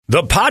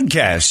The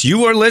podcast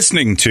you are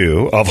listening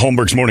to of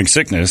Holmberg's Morning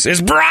Sickness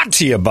is brought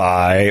to you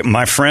by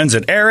my friends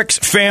at Eric's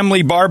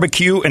Family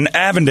Barbecue in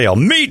Avondale.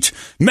 Meet,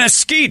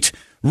 mesquite,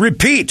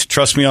 repeat.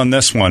 Trust me on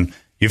this one.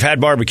 You've had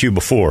barbecue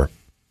before,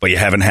 but you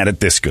haven't had it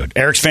this good.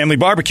 Eric's Family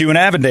Barbecue in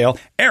Avondale,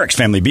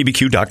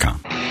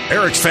 ericsfamilybbq.com.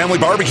 Eric's Family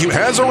Barbecue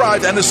has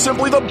arrived and is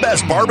simply the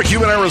best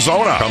barbecue in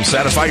Arizona. Come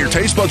satisfy your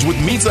taste buds with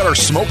meats that are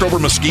smoked over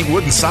mesquite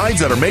wood and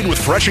sides that are made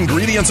with fresh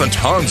ingredients and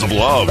tons of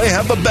love. They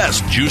have the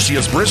best,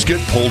 juiciest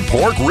brisket, pulled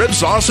pork, rib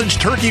sausage,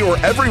 turkey, or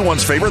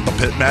everyone's favorite, the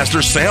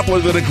Pitmaster Sampler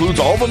that includes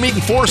all the meat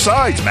and 4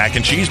 sides. Mac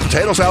and cheese,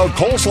 potato salad,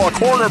 coleslaw,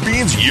 corn, or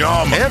beans.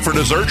 Yum! And for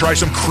dessert, try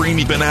some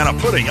creamy banana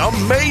pudding.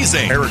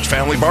 Amazing! Eric's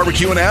Family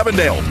Barbecue in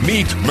Avondale.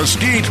 Meat,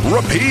 mesquite,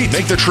 repeat.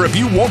 Make the trip.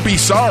 You won't be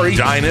sorry.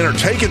 Dine in or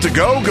take it to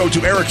go. Go to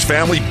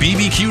ericsfamilybbq.com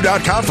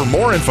for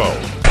more info.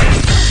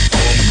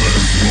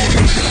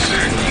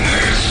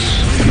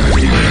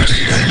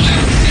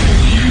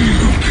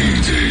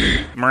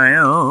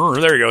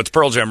 There you go. It's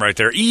Pearl Jam right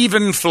there.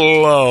 Even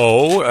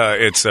flow.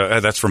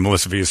 That's from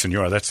Melissa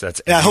Villasenora.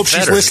 That's. Yeah, I hope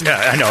she's listening.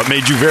 Yeah, I know. It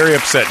made you very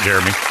upset,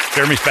 Jeremy.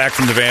 Jeremy's back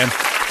from the van.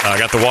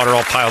 Got the water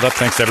all piled up.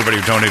 Thanks to everybody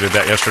who donated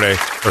that yesterday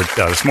or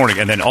this morning,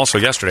 and then also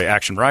yesterday,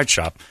 Action Ride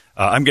Shop.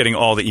 I'm getting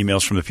all the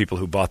emails from the people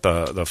who bought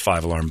the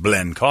 5-alarm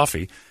blend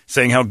coffee,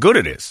 saying how good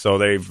it is. So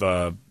they've,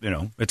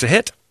 it's a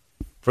hit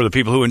for the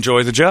people who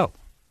enjoy the Joe.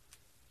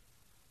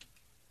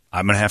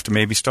 I'm going to have to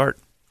maybe start,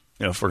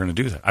 if we're going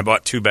to do that. I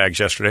bought 2 bags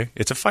yesterday.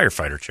 It's a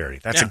firefighter charity.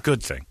 That's a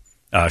good thing.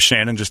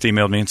 Shannon just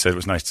emailed me and said it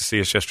was nice to see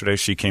us yesterday.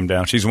 She came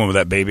down. She's the one with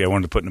that baby I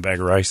wanted to put in a bag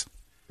of rice.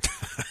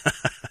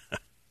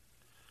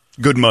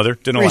 Good mother.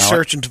 Didn't allow it.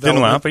 Research and development.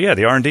 Didn't allow it, but yeah,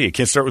 the R&D. You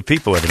can't start with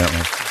people,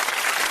 evidently.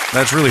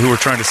 That's really who we're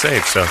trying to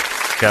save. So, a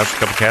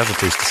couple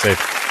casualties to save.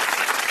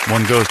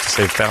 One goes to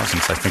save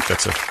thousands. I think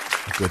that's a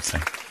good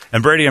thing.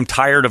 And Brady, I'm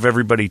tired of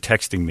everybody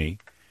texting me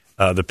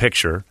the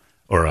picture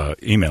or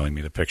emailing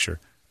me the picture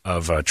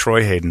of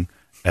Troy Hayden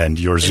and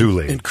your zoo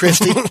lady. And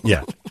Christy?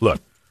 Yeah. Look,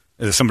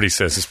 somebody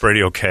says, is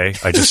Brady okay?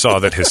 I just saw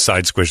that his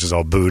side squish is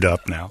all booed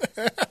up now.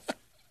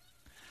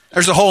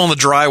 There's a hole in the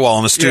drywall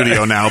in the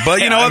studio now,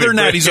 but other than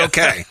that, he's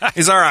okay.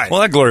 He's all right. Well,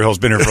 that glory hole's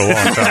been here for a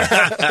long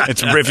time.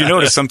 If you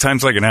notice,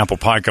 sometimes like an apple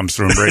pie comes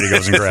through and Brady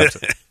goes and grabs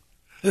it.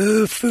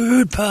 Ooh,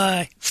 food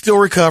pie. Still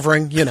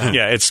recovering,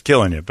 Yeah, it's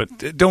killing you,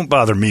 but don't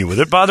bother me with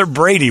it. Bother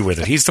Brady with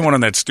it. He's the one on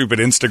that stupid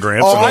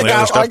Instagram.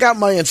 I got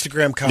my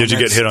Instagram comments. Did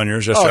you get hit on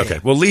yours? Yes. Okay.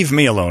 Well, leave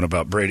me alone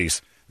about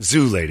Brady's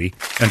zoo lady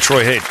and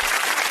Troy Hayden.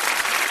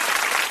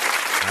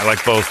 I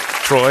like both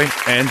Troy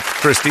and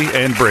Christy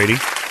and Brady.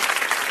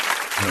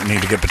 I don't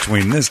need to get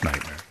between this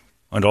nightmare.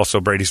 And also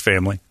Brady's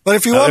family. But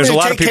if you want me to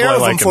take care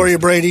of them for you,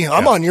 Brady,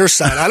 I'm on your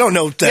side. I don't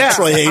know that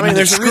Troy Hayden. I mean,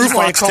 there's a reason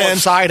why I call it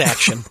side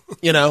action,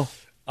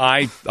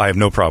 I have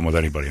no problem with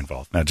anybody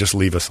involved. Now, just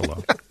leave us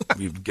alone.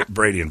 You get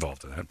Brady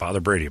involved in that. Bother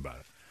Brady about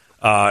it.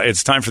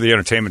 It's time for the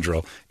entertainment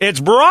drill. It's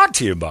brought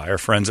to you by our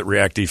friends at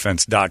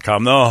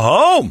reactdefense.com, the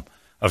home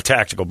of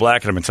Tactical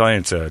Black. And I've been telling you,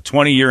 it's a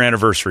 20-year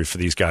anniversary for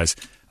these guys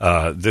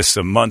this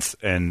month,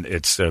 and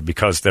it's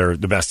because they're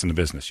the best in the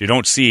business. You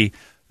don't see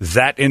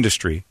that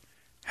industry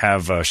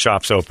have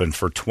shops open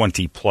for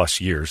 20-plus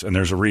years, and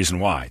there's a reason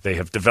why. They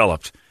have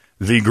developed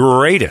the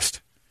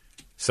greatest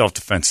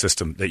self-defense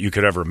system that you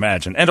could ever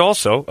imagine. And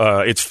also,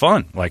 it's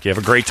fun. Like, you have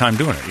a great time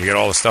doing it. You get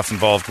all the stuff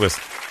involved with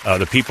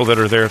the people that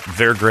are there.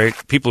 They're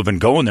great. People have been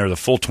going there the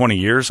full 20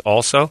 years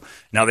also.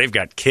 Now they've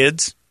got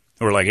kids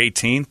who are like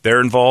 18.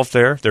 They're involved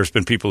there. There's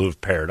been people who've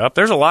paired up.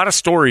 There's a lot of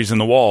stories in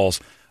the walls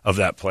of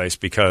that place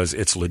because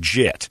it's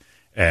legit.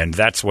 And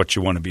that's what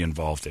you want to be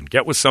involved in.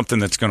 Get with something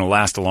that's going to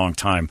last a long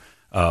time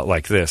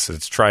like this.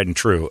 It's tried and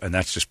true, and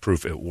that's just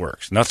proof it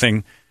works.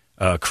 Nothing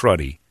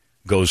cruddy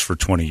goes for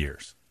 20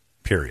 years,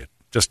 period.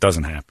 Just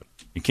doesn't happen.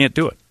 You can't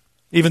do it.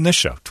 Even this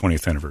show,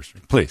 20th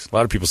anniversary. Please. A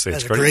lot of people say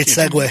that's it's a great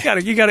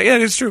segue. You got to. Yeah,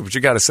 it's true, but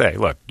you got to say,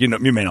 look, you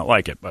may not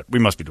like it, but we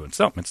must be doing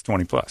something. It's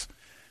 20 plus.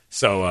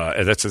 So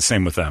that's the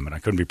same with them, and I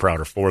couldn't be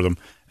prouder for them,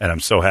 and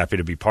I'm so happy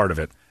to be part of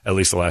it, at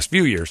least the last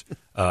few years,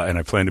 and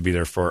I plan to be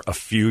there for a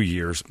few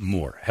years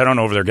more. Head on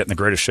over there, get in the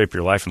greatest shape of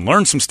your life, and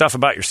learn some stuff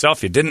about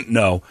yourself you didn't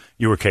know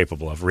you were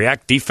capable of.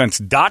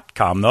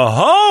 ReactDefense.com, the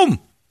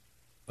home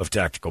of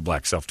Tactical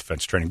Black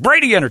Self-Defense Training.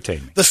 Brady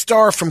Entertainment. The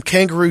star from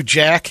Kangaroo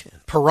Jack,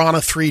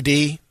 Piranha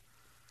 3D.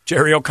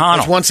 Jerry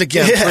O'Connell. Has once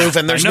again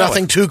proven there's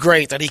nothing too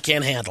great that he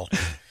can't handle.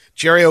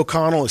 Jerry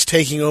O'Connell is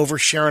taking over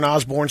Sharon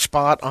Osbourne's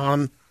spot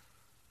on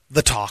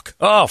The Talk.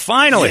 Oh,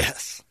 finally.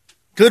 Yes.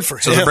 Good for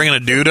him. So they're bringing a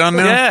dude on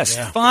now? Yes,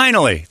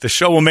 finally. The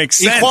show will make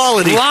sense.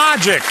 Equality.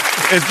 Logic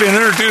has been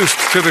introduced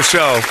to the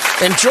show.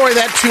 Enjoy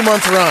that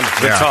 2-month run.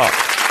 The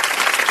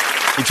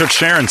Talk. He took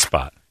Sharon's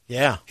spot.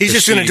 Yeah. He's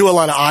just going to do a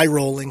lot of eye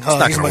rolling. Huh? It's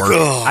not going to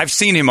work. I've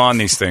seen him on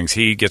these things.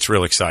 He gets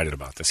real excited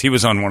about this. He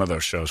was on one of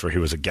those shows where he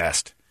was a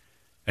guest,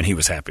 and he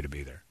was happy to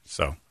be there.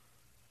 So,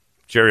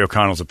 Jerry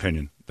O'Connell's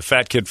opinion. The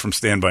fat kid from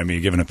Stand By Me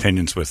giving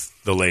opinions with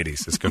the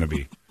ladies is going to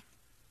be...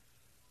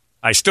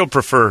 I still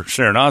prefer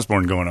Sharon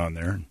Osbourne going on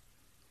there.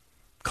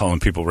 calling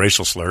people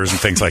racial slurs and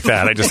things like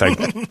that.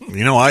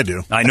 You know I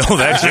do. I know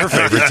that's your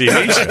favorite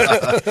TV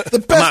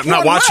show. I'm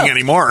not watching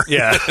anymore.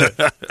 Yeah.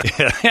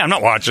 I'm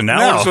not watching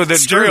now. No, So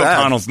Jerry that.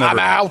 O'Connell's I'm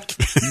out.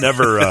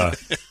 never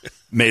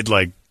made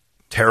like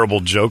terrible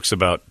jokes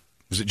about.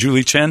 Was it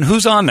Julie Chen?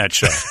 Who's on that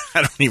show?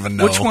 I don't even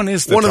know. Which one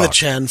is the One of the talk?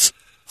 Chens.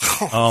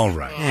 All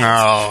right.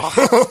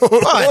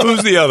 What?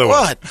 Who's the other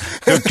one?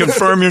 What?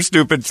 Confirm your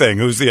stupid thing.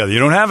 Who's the other? You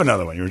don't have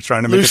another one. You were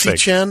trying to make Lucy a thing.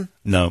 Chen?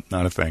 No,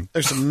 not a thing.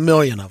 There's a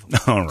million of them.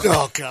 All right.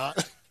 Oh, God.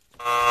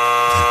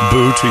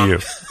 Boo to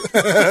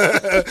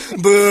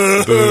you.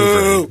 Boo.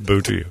 Boo, Brady.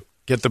 Boo to you.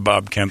 Get the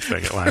Bob Kemp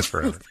thing. It lasts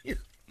forever.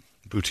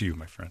 Boo to you,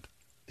 my friend.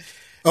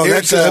 Oh,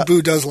 Here's, that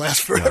boo does last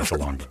Yeah, forever. that's a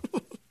long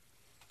boo.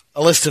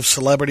 A list of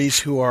celebrities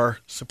who are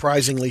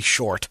surprisingly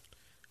short.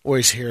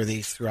 Always hear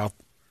these throughout.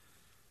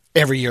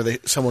 Every year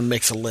someone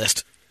makes a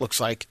list, looks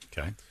like.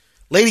 Okay.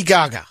 Lady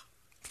Gaga.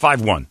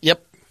 5'1".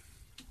 Yep.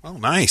 Oh,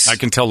 nice. I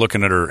can tell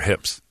looking at her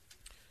hips.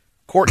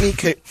 Kourtney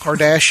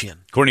Kardashian.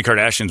 Kourtney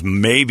Kardashian's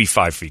maybe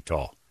 5 feet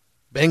tall.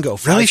 Bingo.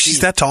 5 Really? feet. She's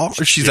that tall?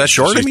 Or she's that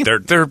short? I mean,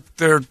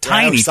 They're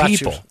tiny thought she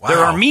people. was- They're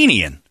Wow.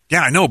 Armenian.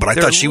 yeah, I know, but I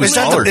thought she was Is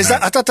that taller. is than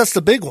that, I thought that's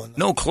the big one.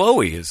 No,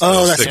 Chloe is.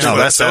 Oh, that's 6 no, foot.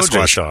 that's OJ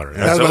what- shot her.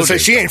 I was going to say,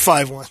 OJ's she ain't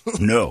 5'1".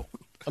 No,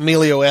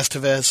 Emilio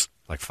Estevez.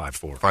 like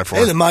 5'4". 5'4".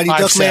 Hey, the Mighty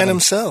Duck 5'7". Man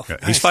himself.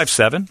 Okay. He's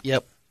 5'7".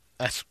 Yep.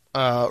 That's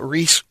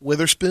Reese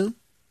Witherspoon.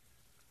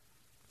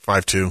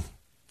 5'2".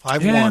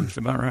 5'1". Yeah, that's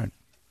about right.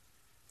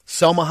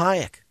 Selma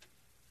Hayek.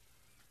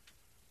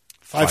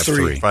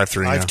 5'3".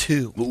 5'3". Yeah.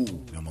 5'2".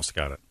 Ooh, you almost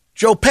got it.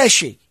 Joe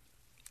Pesci.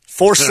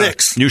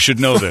 4'6". You should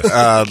know this.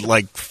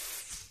 Like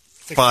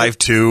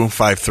 5'2",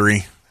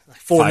 5'3".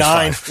 4'9".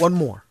 5'5". One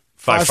more.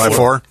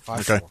 5'4". 5'4".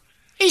 Okay.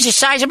 He's the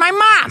size of my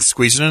mom.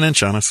 Squeezing an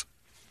inch on us.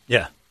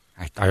 Yeah.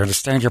 I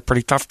understand you're a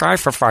pretty tough guy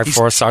for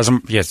 5'4",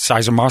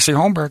 size of Marcy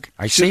Holmberg.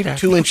 I see that.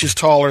 2 inches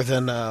taller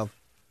than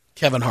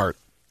Kevin Hart.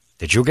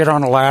 Did you get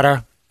on a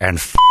ladder and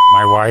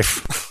my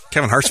wife?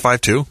 Kevin Hart's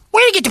 5'2".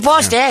 Where did you get the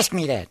balls to ask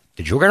me that?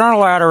 Did you get on a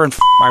ladder and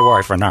my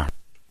wife or not?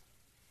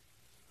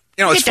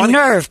 You know, it's Get the funny.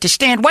 nerve to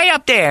stand way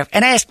up there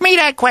and ask me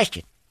that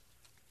question.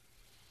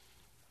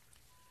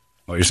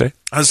 What you say?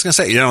 I was going to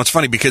say, you know, it's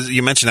funny because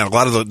you mentioned that a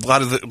lot of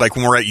the like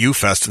when we're at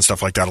U-Fest and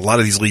stuff like that, a lot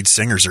of these lead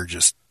singers are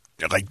just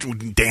like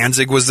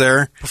Danzig was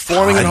there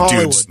Performing in That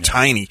Hollywood. dude's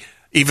tiny.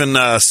 Even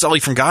Sully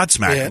from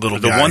Godsmack, Yeah. little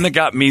The guy. one that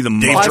got me the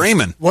Dave most.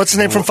 Draymond. What's his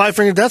name from Five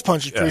Finger Death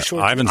Punch? Is pretty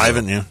short.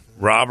 Ivan, yeah.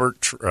 Robert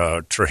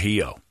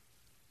Trujillo.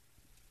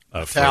 For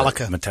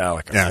Metallica.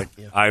 Metallica.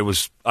 Yeah.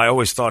 I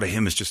always thought of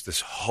him as just this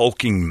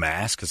hulking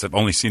mass because I've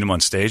only seen him on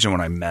stage, and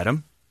when I met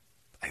him,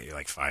 he's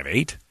like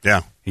 5'8".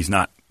 Yeah. He's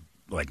not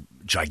like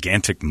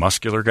gigantic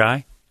muscular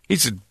guy.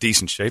 He's in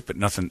decent shape, but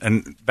nothing.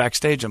 And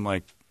backstage, I'm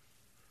like,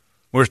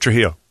 "Where's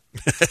Trujillo?"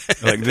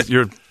 Like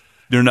you're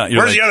not. You're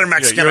Where's like, the other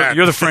Mexican yeah, at?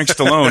 you're the Frank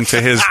Stallone to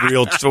his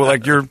real. So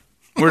like you're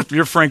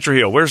Frank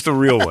Trujillo. Where's the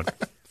real one?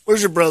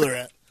 Where's your brother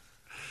at?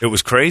 It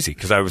was crazy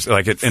because I was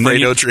like, and then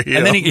Fredo Trujillo.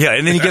 and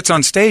then he gets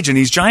on stage and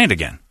he's giant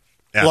again.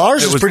 Yeah.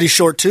 Lars It is was- pretty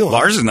short, too. huh?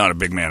 Lars is not a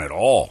big man at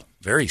all.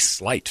 Very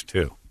slight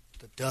too.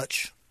 The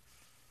Dutch.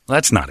 Well,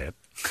 that's not it.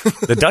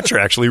 The Dutch are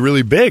actually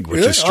really big, which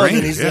Really? is Oh, strange.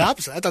 then he's the yeah.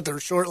 opposite. I thought they were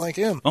short like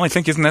him. Well, I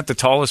think isn't that the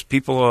tallest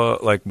people,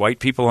 like white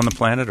people on the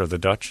planet, are the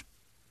Dutch?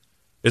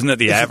 Isn't that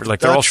the Is it average? the Like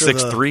they're all Dutch or the-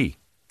 6'3".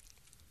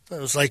 It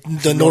was like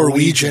the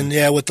Norwegian,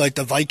 yeah, with like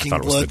the Viking I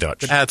thought it was blood.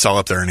 the Dutch. It's all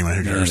up there anyway.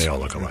 Who Yeah, cares? they all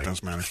look alike. It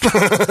doesn't matter.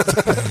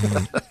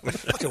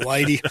 Fucking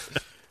Whitey.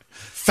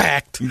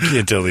 Fact. You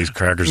can't tell these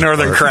crackers.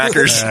 Northern apart.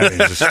 crackers.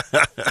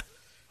 Yeah,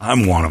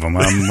 I'm one of them.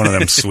 I'm one of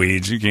them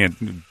Swedes. You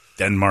can't.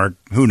 Denmark.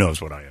 Who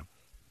knows what I am?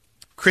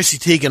 Chrissy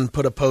Teigen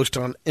put a post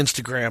on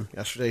Instagram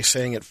yesterday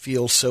saying it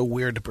feels so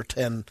weird to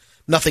pretend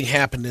nothing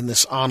happened in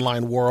this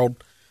online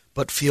world,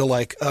 but feel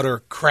like utter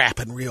crap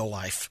in real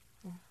life.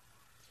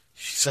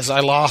 She says, I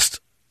lost,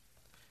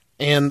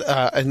 and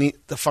I need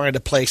to find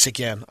a place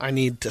again. I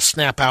need to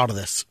snap out of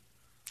this.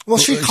 Well,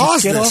 she Just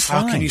caused get this. offline.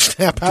 How can you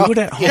snap Do out? it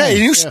at home. Yeah,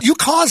 you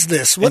caused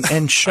this. What?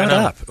 And shut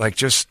up. Like,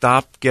 just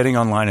stop getting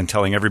online and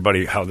telling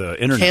everybody how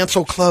the internet.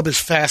 Cancel Club is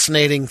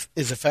fascinating.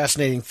 Is a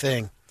fascinating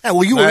thing. Yeah,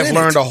 well, you were I've in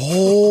learned it. a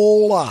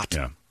whole lot.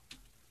 Yeah.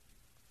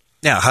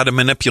 Yeah, how to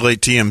manipulate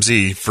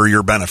TMZ for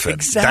your benefit.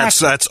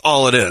 Exactly. That's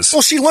all it is.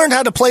 Well, she learned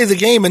how to play the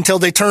game until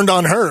they turned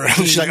on her.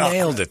 She's She like, oh,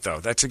 nailed it, though.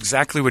 That's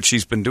exactly what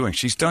she's been doing.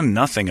 She's done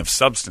nothing of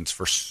substance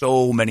for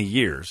so many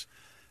years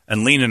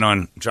and leaning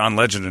on John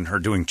Legend and her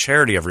doing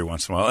charity every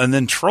once in a while and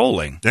then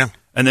trolling. Yeah.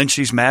 And then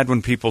she's mad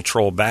when people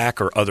troll back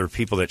or other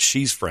people that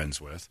she's friends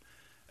with.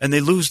 And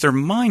they lose their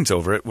minds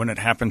over it when it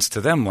happens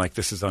to them like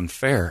this is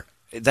unfair.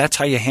 That's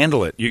how you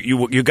handle it.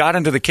 You got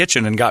into the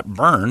kitchen and got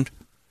burned.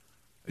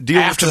 Deal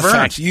After with the the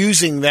burn. fact,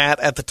 using that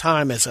at the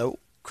time as a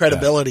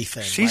credibility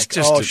thing. She's Like,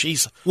 just a-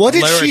 she's What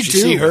did hilarious. she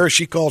You see do? her,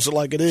 she calls it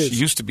like it is. She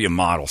used to be a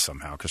model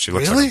somehow because she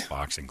looks Really? like a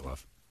boxing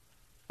glove.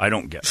 I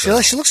don't get she her.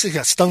 looks like she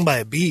got stung by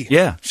a bee.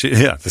 Yeah,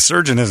 the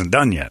surgeon isn't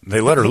done yet. They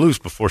let her loose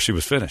before she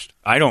was finished.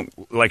 I don't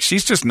like.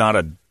 She's just not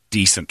a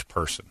decent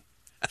person.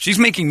 She's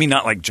making me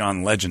not like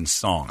John Legend's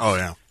songs. Oh,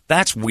 yeah.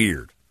 That's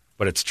weird,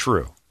 but it's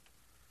true.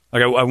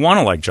 Like I want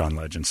to like John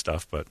Legend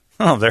stuff, but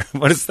Oh, there.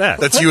 What is that?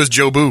 That's you as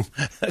Joe Boo.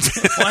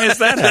 Why is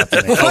that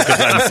happening? Oh, because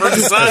I'm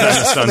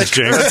the son's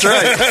James. That's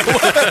right.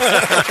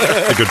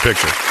 That's a good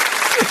picture.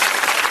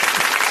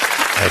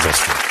 That's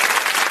true.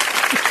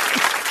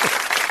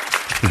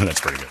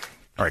 That's pretty good.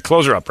 All right,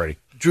 close her up, Brady.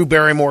 Drew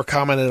Barrymore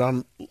commented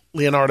on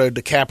Leonardo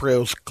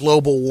DiCaprio's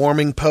global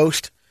warming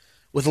post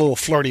with a little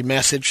flirty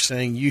message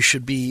saying, "You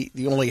should be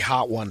the only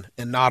hot one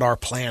and not our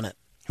planet."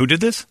 Who did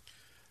this?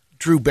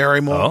 Drew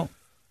Barrymore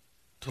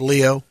to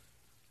Leo.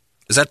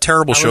 Is that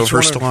terrible show of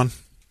her still on?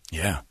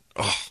 Yeah.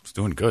 Oh, it's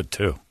doing good,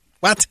 too.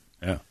 What?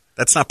 Yeah.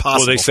 That's not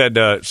possible. Well, they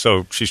said,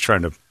 so she's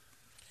trying to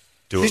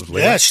do it with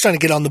Leo. Yeah, she's trying to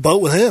get on the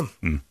boat with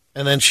him.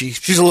 And then she's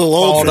a little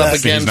old followed for up that.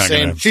 again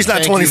saying she's not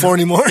thank 24 you.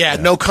 anymore. Yeah,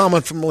 no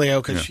comment from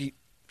Leo because she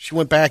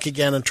went back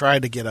again and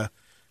tried to get a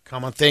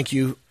comment. Thank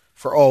you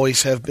for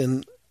always have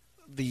been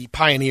the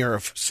pioneer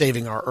of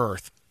saving our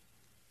Earth.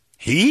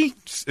 He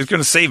is going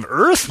to save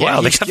Earth? Yeah,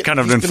 Wow, they got kind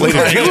of an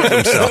inflated view of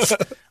themselves.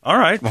 All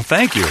right, well,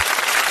 thank you.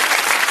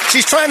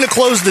 She's trying to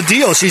close the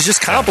deal. She's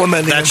just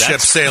complimenting that him. ship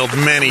sailed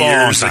many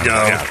years ago.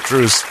 Yeah,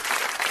 Drew's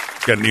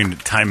got a new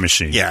time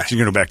machine. Yeah. She's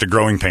going to go back to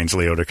Growing Pains,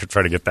 Leo, to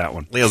try to get that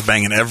one. Leo's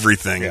banging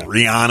everything. Yeah.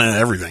 Rihanna,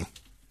 everything.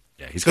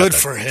 Yeah, he's good got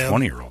for him.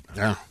 20-year-old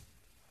now. Yeah.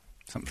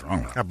 Something's wrong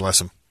with him. God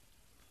bless him.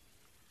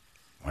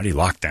 Why did he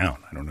lock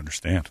down? I don't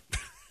understand.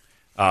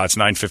 It's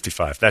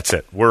 9:55. That's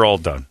it. We're all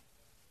done.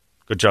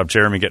 Good job,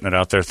 Jeremy, getting it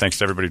out there. Thanks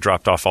to everybody who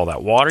dropped off all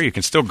that water. You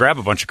can still grab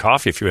a bunch of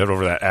coffee if you head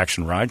over to that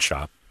Action Ride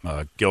Shop,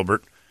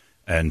 Gilbert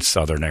and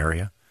Southern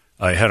area.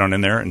 Head on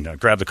in there and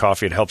grab the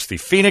coffee. It helps the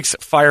Phoenix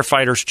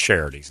Firefighters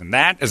Charities, and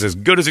that is as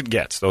good as it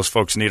gets. Those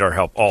folks need our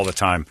help all the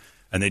time,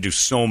 and they do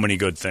so many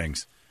good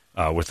things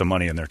with the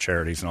money in their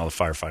charities and all the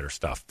firefighter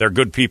stuff. They're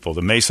good people.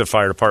 The Mesa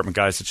Fire Department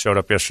guys that showed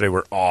up yesterday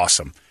were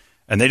awesome,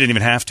 and they didn't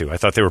even have to. I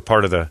thought they were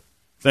part of the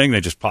thing.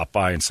 They just popped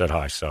by and said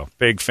hi. So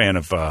big fan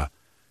of the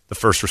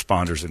first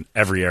responders in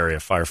every area,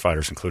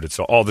 firefighters included.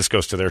 So all this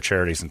goes to their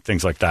charities and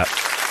things like that.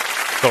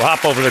 So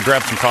hop over there,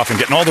 grab some coffee, and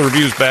getting all the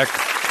reviews back.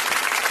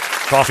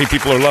 Coffee,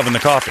 people are loving the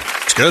coffee.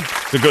 It's good.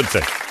 It's a good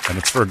thing, and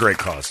it's for a great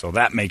cause, so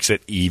that makes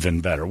it even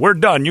better. We're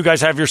done. You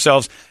guys have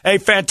yourselves a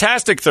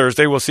fantastic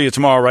Thursday. We'll see you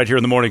tomorrow right here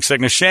in the Morning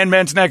Sickness. Shan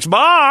Men's next.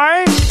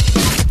 Bye!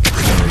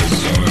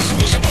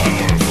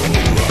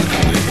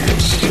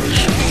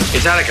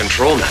 It's out of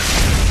control now.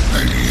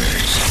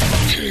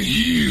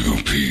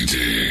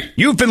 KUPD.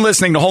 You've been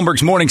listening to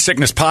Holmberg's Morning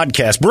Sickness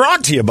Podcast,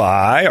 brought to you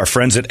by our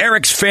friends at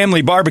Eric's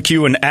Family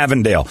Barbecue in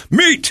Avondale.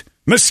 Meet,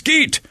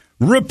 mesquite,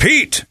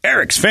 repeat.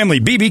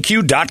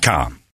 Eric'sFamilyBBQ.com.